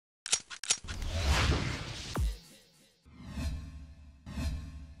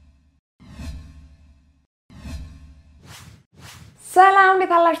ሰላም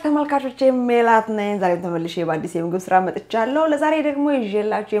ለታላችሁ ተመልካቾቼ ሜላት ነኝ ዛሬ ተመልሼ በአዲስ የምግብ ስራ መጥቻለሁ ለዛሬ ደግሞ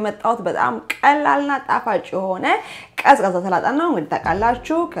ይዤላችሁ የመጣሁት በጣም ቀላልና ጣፋጭ የሆነ ቀዝቃዛ ሰላጣ ነው እንግዲህ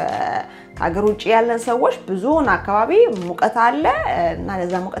ታውቃላችሁ ከሀገር ውጪ ያለን ሰዎች ብዙውን አካባቢ ሙቀት አለ እና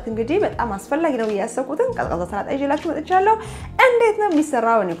ለዛ ሙቀት እንግዲህ በጣም አስፈላጊ ነው ያሰብኩትን ቀዝቃዛ ሰላጣ ይዤላችሁ መጥቻለሁ እንዴት ነው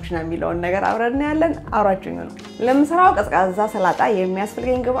የሚሰራው እኔ ኩሽና የሚለውን ነገር አብረን ያለን አብራችሁኝ ነው ለምሰራው ቀዝቃዛ ሰላጣ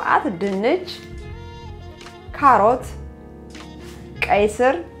የሚያስፈልገኝ ግብአት ድንች ካሮት ቀይ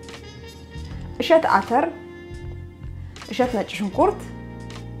ስር እሸት አተር እሸት ነጭ ሽንኩርት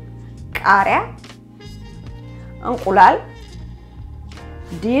ቃሪያ እንቁላል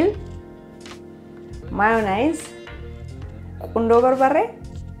ዲል ማዮኔዝ ቁንዶ በርበሬ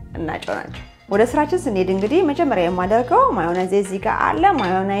እና ጨው ናቸው ወደ ስራችን ስንሄድ እንግዲህ መጀመሪያ የማደርገው ማዮኔዝ እዚህ ጋር አለ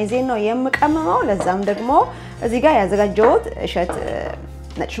ማዮኔዝ ነው የምቀመመው ለዛም ደግሞ እዚህ ጋር ያዘጋጀሁት እሸት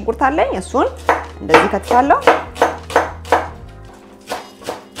ነጭ ሽንኩርት አለኝ እሱን እንደዚህ ከትፋለሁ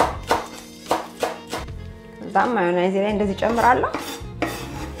ዛም ማዮኔዝ ላይ እንደዚህ ጨምራለሁ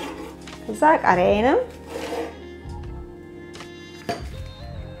ከዛ ቃሪያዬንም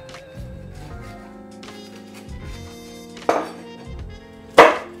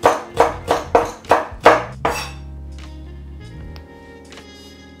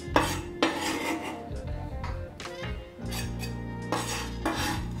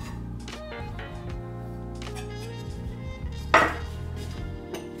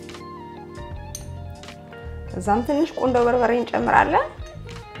ዛም ትንሽ ቁንዶ በርበሬ እንጨምራለን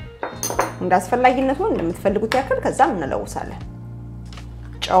እንዳስፈላጊነቱ እንደምትፈልጉት ያክል ከዛም እንለውሳለን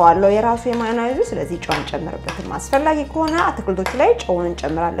ጨው አለው የራሱ የማዮኔዝ ስለዚህ ጨው እንጨምርበትም አስፈላጊ ከሆነ አትክልቶች ላይ ጨውን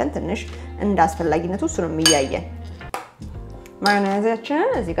እንጨምራለን ትንሽ እንዳስፈላጊነቱ እሱንም ይያየን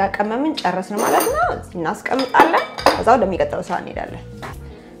ማዮኔዛችንን እዚህ ጋር ቀመምን ጨረስን ማለት ነው እናስቀምጣለን ከዛው ለሚቀጥለው ስራ እንሄዳለን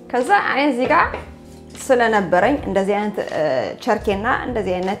ከዛ እኔ እዚህ ጋር ስለነበረኝ እንደዚህ አይነት ቸርኬና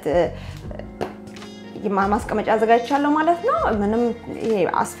እንደዚህ አይነት ማስቀመጫ አዘጋጅቻለሁ ማለት ነው ምንም ይሄ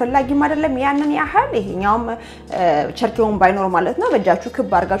አስፈላጊም አይደለም ያንን ያህል ይሄኛውም ቸርኬውን ባይኖር ማለት ነው በእጃችሁ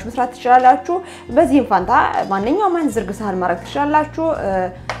ክብ አድርጋችሁ መስራት ትችላላችሁ በዚህም ፋንታ ማንኛውም አይነት ዝርግ ሳህን ማድረግ ትችላላችሁ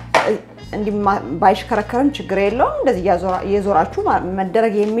እንዲ ባይሽከረከርም ችግር የለውም እንደዚህ እየዞራችሁ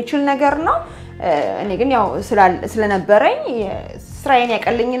መደረግ የሚችል ነገር ነው እኔ ግን ያው ስለነበረኝ ስራዬን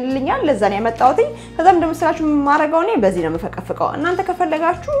ያቀልኝልኛል ለዛ ነው ያመጣሁትኝ ከዛም እንደምስላችሁ ማረጋው ነው በዚህ ነው መፈቀፍቀው እናንተ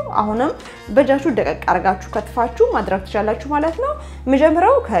ከፈለጋችሁ አሁንም በእጃችሁ ደቀቅ አርጋችሁ ከትፋችሁ ማድረግ ትችላላችሁ ማለት ነው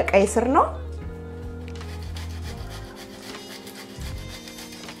መጀመሪያው ከቀይ ስር ነው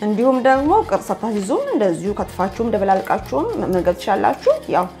እንዲሁም ደግሞ ቅርጻታችሁም እንደዚሁ ከትፋችሁም ደበላልቃችሁም መመገብ ትችላላችሁ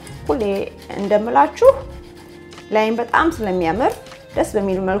ያው ሁሌ እንደምላችሁ ላይን በጣም ስለሚያምር ደስ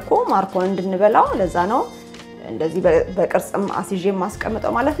በሚል መልኩ ማርኮን እንድንበላው ለዛ ነው እንደዚህ በቅርጽም አሲጄ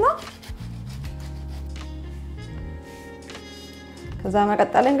ማስቀምጠው ማለት ነው ከዛ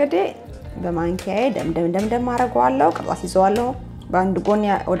መቀጠል እንግዲህ በማንኪያዬ ደምደም አረጋዋለሁ ቅርጽ ይዘዋለሁ በአንድ ጎን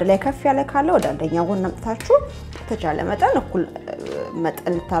ወደ ላይ ከፍ ያለ ካለ ወደ አንደኛው ጎን አምጥታችሁ ተቻለ መጠን እኩል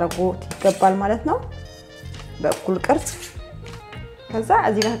መጠን ታረጉት ይገባል ማለት ነው በእኩል ቅርጽ ከዛ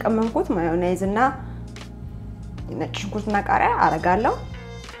እዚህ ጋር ተቀመምኩት ማዮኔዝ እና ነጭ ሽንኩርትና ቃሪያ አረጋለሁ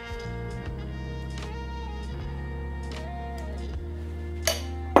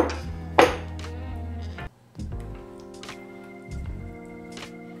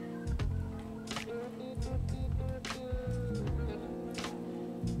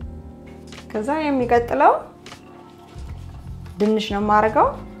ከዛ የሚቀጥለው ድንች ነው ማረጋው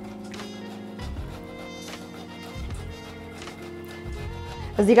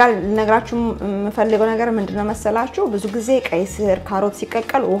እዚህ ጋር ልነግራችሁ የምፈልገው ነገር ምንድነው መሰላችሁ ብዙ ጊዜ ቀይ ስር ካሮት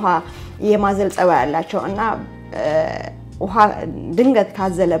ሲቀቀል ውሃ የማዘል ጸባይ ያላቸው እና ውሃ ድንገት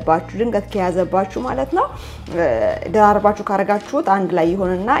ካዘለባችሁ ድንገት ከያዘባችሁ ማለት ነው ደራርባችሁ ካረጋችሁት አንድ ላይ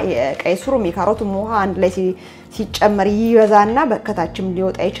ይሆንና የቀይ ስሩም የካሮቱም ውሃ አንድ ላይ ሲጨመር ይበዛና በከታችም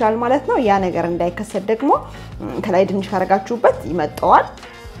ሊወጣ ይችላል ማለት ነው ያ ነገር እንዳይከሰት ደግሞ ከላይ ድንች ካረጋችሁበት ይመጣዋል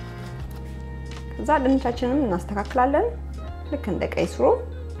ከዛ ድንቻችንን እናስተካክላለን ልክ እንደ ቀይ ስሩ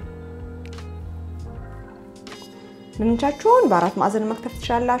ድንቻችሁን በአራት ማዕዘን መክተፍ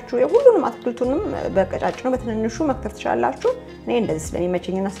ትችላላችሁ የሁሉንም አትክልቱንም በቀጫጭኑ በትንንሹ መክተፍ ትችላላችሁ እኔ እንደዚህ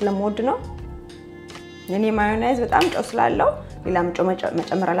ስለሚመቸኝና ስለምወድ ነው የኔ ማዮኔዝ በጣም ጨው ስላለው ሌላም ጨው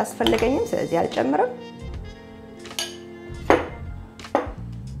መጨመር አላስፈልገኝም ስለዚህ አልጨምርም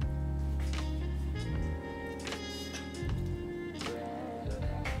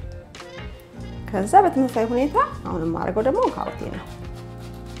ከዛ በተመሳሳይ ሁኔታ አሁን ማረጋው ደግሞ ካሮቴ ነው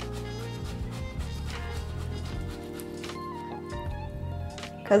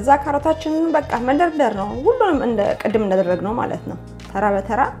ከዛ ካሮታችንን በቃ መደርደር ነው ሁሉንም እንደ ቀድም እንደደረግነው ማለት ነው ተራ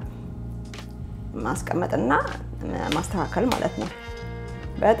በተራ ማስቀመጥና ማስተካከል ማለት ነው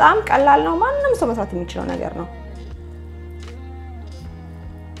በጣም ቀላል ነው ማንንም ሰው መስራት የሚችለው ነገር ነው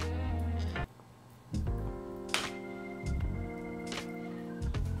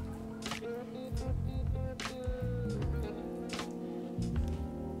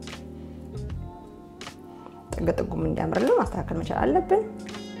ጥግጥጉም እንዲያምርልን ማስተካከል መቻል አለብን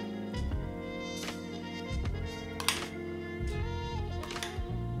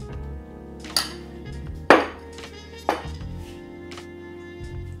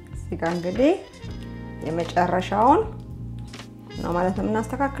እዚጋ እንግዲህ የመጨረሻውን ነው ማለት ነው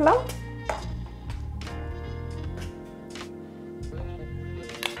እናስተካክለው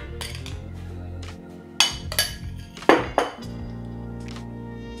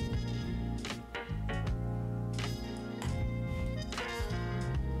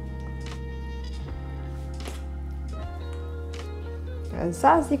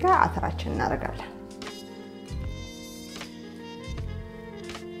እዛ እዚጋ አተራችን እናደርጋለን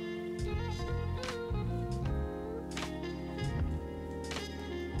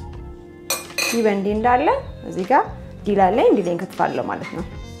ይበንዲ እንዳለ እዚጋ ዲላ ላይ እንዲለኝ ከተፋለው ማለት ነው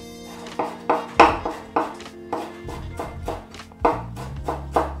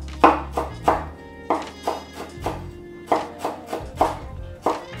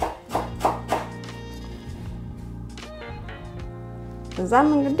እዛም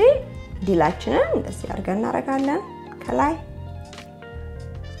እንግዲህ ዲላችንን እንደዚህ አድርገን እናረጋለን ከላይ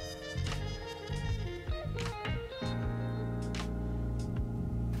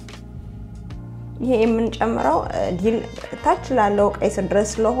ይሄ የምንጨምረው ዲል ታች ላለው ቀይ ስር ድረስ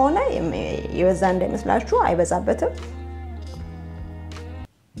ስለሆነ የበዛ እንዳይመስላችሁ አይበዛበትም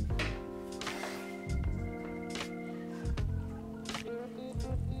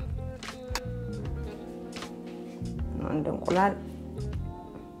እንቁላል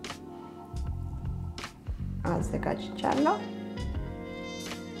አዘጋጅቻለሁ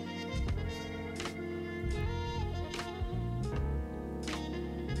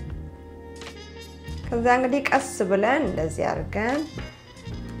ከዛ እንግዲህ ቀስ ብለን እንደዚህ አድርገን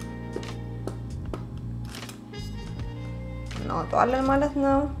እናወጣዋለን ማለት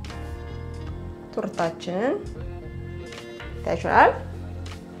ነው ቱርታችንን ታይቷል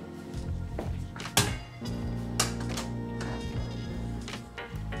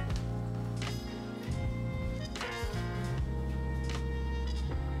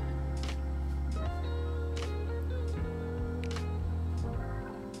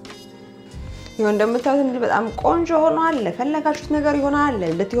ይሁን እንደምታዩት እንግዲህ በጣም ቆንጆ ሆኗል ለፈለጋችሁት ነገር ይሆናል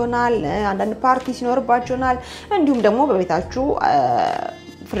ለልት ይሆናል አንዳንድ ፓርቲ ሲኖርባችሁ ይሆናል እንዲሁም ደግሞ በቤታችሁ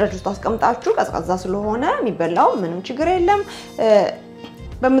ፍሪጅ ውስጥ አስቀምጣችሁ ቀዝቃዛ ስለሆነ የሚበላው ምንም ችግር የለም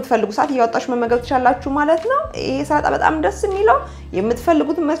በመትፈልጉ ሰዓት ያወጣችሁ መመገብ ትችላላችሁ ማለት ነው ይሄ ሰላጣ በጣም ደስ የሚለው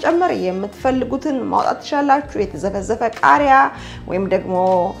የምትፈልጉትን መጨመር የምትፈልጉትን ማውጣት ትችላላችሁ የተዘፈዘፈ ቃሪያ ወይም ደግሞ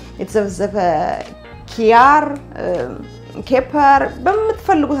የተዘፈዘፈ ኪያር ኬፐር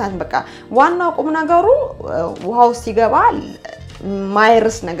በመትፈልጉት አይነት በቃ ዋናው ቁም ነገሩ ውሃው ሲገባ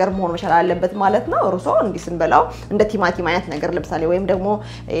ማይርስ ነገር መሆን መቻል አለበት ማለት ነው ሩሶ እንዲህ ስንበላው እንደ ቲማቲም አይነት ነገር ለምሳሌ ወይም ደግሞ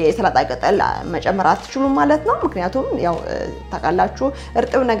የሰላጣ ቅጠል መጨመር አትችሉም ማለት ነው ምክንያቱም ያው ታቃላችሁ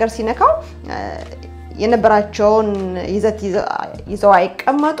እርጥብ ነገር ሲነካው የነበራቸውን ይዘት ይዘው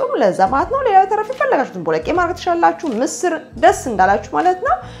አይቀመጡም ለዛ ማለት ነው ሌላው ተረፈ ፈለጋችሁትን ቦለቄ ማድረግ ትችላላችሁ ምስር ደስ እንዳላችሁ ማለት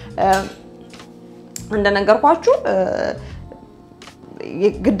ነው እንደነገርኳችሁ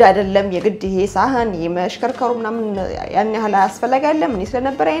የግድ አይደለም የግድ ይሄ ሳህን የመሽከርከሩ ምናምን ያን ያህል አስፈላጊ አይደለም እኔ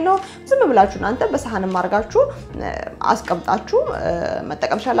ስለነበረኝ ነው ዝም ብላችሁ እናንተ በሳህን ማርጋችሁ አስቀምጣችሁ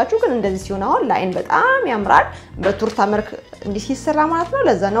መጠቀም ቻላችሁ ግን እንደዚህ ሲሆን አሁን ላይን በጣም ያምራል በቱርታ መልክ እንዲህ ሲሰራ ማለት ነው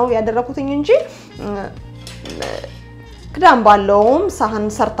ለዛ ነው ያደረኩትኝ እንጂ ክዳን ባለውም ሳህን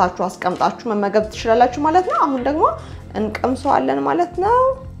ሰርታችሁ አስቀምጣችሁ መመገብ ትችላላችሁ ማለት ነው አሁን ደግሞ እንቀምሰዋለን ማለት ነው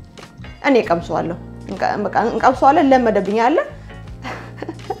እኔ ቀምሰዋለሁ በቃ እንቀምሰዋለን ለመደብኛለ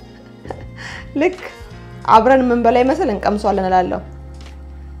ልክ አብረን ምን በላይ መሰል እንቀምሰዋለን እላለሁ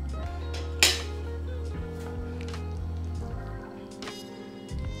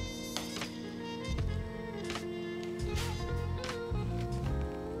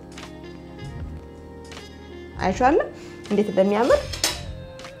አይሻለ እንዴት እንደሚያምር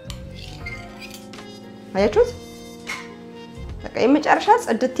አያችሁት በቃ የመጨረሻ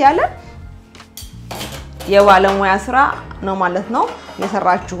ጽድት ያለ የባለሙያ ስራ ነው ማለት ነው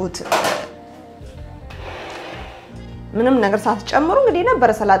የሰራችሁት ምንም ነገር ሳትጨምሩ እንግዲህ ነበር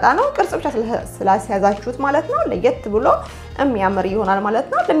ሰላጣ ነው ቅርጽ ብቻ ስላስያዛችሁት ማለት ነው ለየት ብሎ የሚያምር ይሆናል ማለት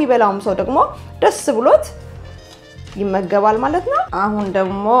ነው ለሚበላውም ሰው ደግሞ ደስ ብሎት ይመገባል ማለት ነው አሁን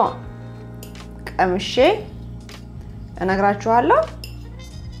ደግሞ ቀምሼ እነግራችኋለሁ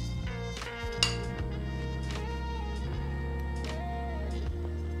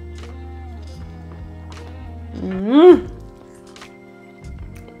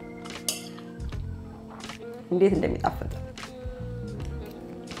እንዴት እንደሚጣፍጥ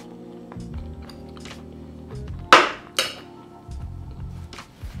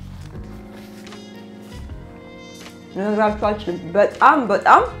ነግራችኋችሁ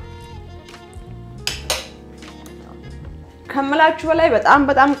በጣም ከመላችሁ በላይ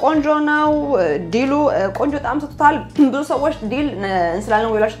በጣም ቆንጆ ነው ዲሉ ቆንጆ ጣም ሰጥቷል ብዙ ሰዎች ዲል እንስላል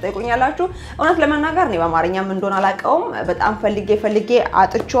ነው ወላችሁ ጠይቁኛላችሁ እውነት ለመናገር ነው በአማርኛም እንደሆነ አላቀውም በጣም ፈልጌ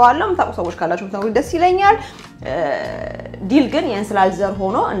አጥቼዋለሁ ታቁ ሰዎች ካላችሁ ብትነግሩ ደስ ይለኛል ዲል ግን የእንስላል ዘር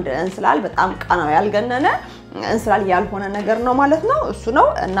ሆኖ እንደ እንስላል በጣም ቃናው ያልገነነ እንስላል ያልሆነ ነገር ነው ማለት ነው እሱ ነው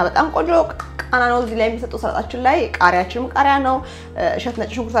እና በጣም ቆንጆ ቃና ነው እዚህ ላይ የሚሰጠው ሰላጣችን ላይ ቃሪያችንም ቃሪያ ነው እሸት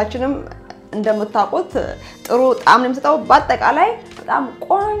ነጭ ሽንኩርታችንም እንደምታውቁት ጥሩ ጣዕም የሚሰጠው በአጠቃላይ በጣም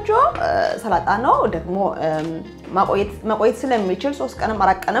ቆንጆ ሰላጣ ነው ደግሞ ማቆየት ስለሚችል 3 ቀንም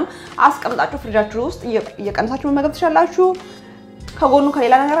 4 ቀንም አስቀምጣችሁ ፍሪጃችሁ ውስጥ እየቀነሳችሁ መመገብ ትችላላችሁ ከጎኑ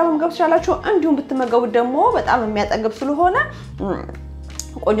ከሌላ ነገር መመገብ ትችላላችሁ እንዲሁም ብትመገቡት ደግሞ በጣም የሚያጠግብ ስለሆነ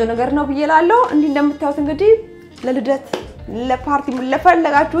ቆንጆ ነገር ነው ብዬላለሁ እንዴ እንደምታዩት እንግዲህ ለልደት ለፓርቲ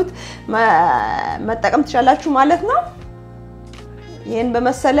ለፈለጋችሁት መጠቀም ትችላላችሁ ማለት ነው ይሄን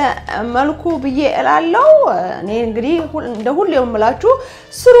በመሰለ መልኩ ብዬ እላለሁ እኔ እንግዲህ እንደ ሁሌም የምላችሁ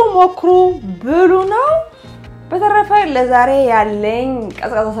ስሩ ሞክሩ ብሉ ነው በተረፈ ለዛሬ ያለኝ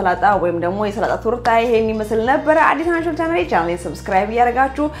ቀዝቃዛ ሰላጣ ወይም ደግሞ የሰላጣ ቱርታ ይሄን ይመስል ነበር አዲስ ናችሁ ቻናሌ ሰብስክራይብ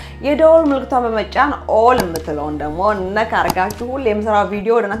ያደርጋችሁ የደወል ምልክቷን በመጫን ኦል የምትለውን ደግሞ ነካ አድርጋችሁ ሁሌም የምሰራው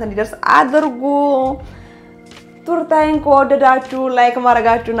ቪዲዮ ወደ እናንተ እንዲደርስ አድርጉ ቱርታይን ከወደዳችሁ ላይክ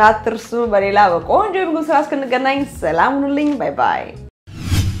ማድረጋችሁን አትርሱ በሌላ በቆንጆ የምግብ ስራ እስክንገናኝ ሰላም ሁኑልኝ ባይ ባይ